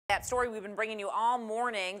That story we've been bringing you all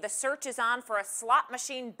morning. The search is on for a slot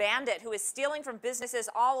machine bandit who is stealing from businesses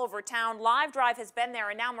all over town. Live Drive has been there,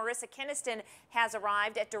 and now Marissa Kinniston has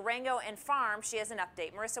arrived at Durango and Farm. She has an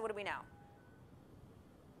update. Marissa, what do we know?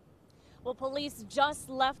 Well, police just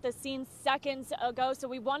left the scene seconds ago, so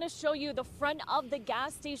we want to show you the front of the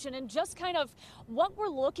gas station and just kind of what we're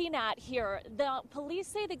looking at here. The police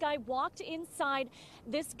say the guy walked inside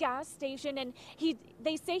this gas station, and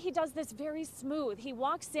they say he does this very smooth. He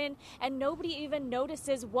walks in and nobody even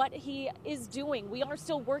notices what he is doing. We are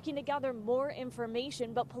still working to gather more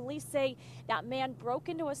information, but police say that man broke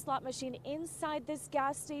into a slot machine inside this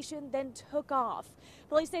gas station, then took off.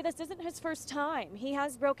 Police say this isn't his first time. He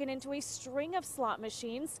has broken into a string of slot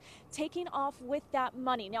machines, taking off with that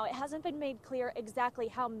money. Now, it hasn't been made clear exactly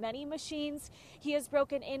how many machines he has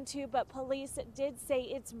broken into, but police did say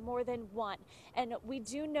it's more than one. And we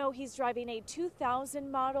do know he's driving a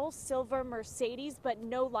 2000 model silver Mercedes, but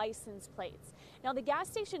no license plates. Now, the gas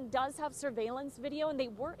station does have surveillance video, and they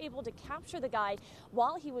were able to capture the guy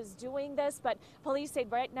while he was doing this, but police say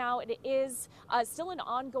right now it is still an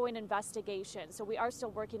ongoing investigation. So we are still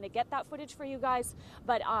working to get that footage for you guys,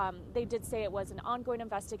 but they did say it was an ongoing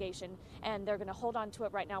investigation, and they're going to hold on to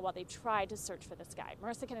it right now while they try to search for this guy.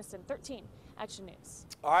 Marissa Kinniston, 13 Action News.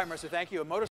 All right, Marissa, thank you.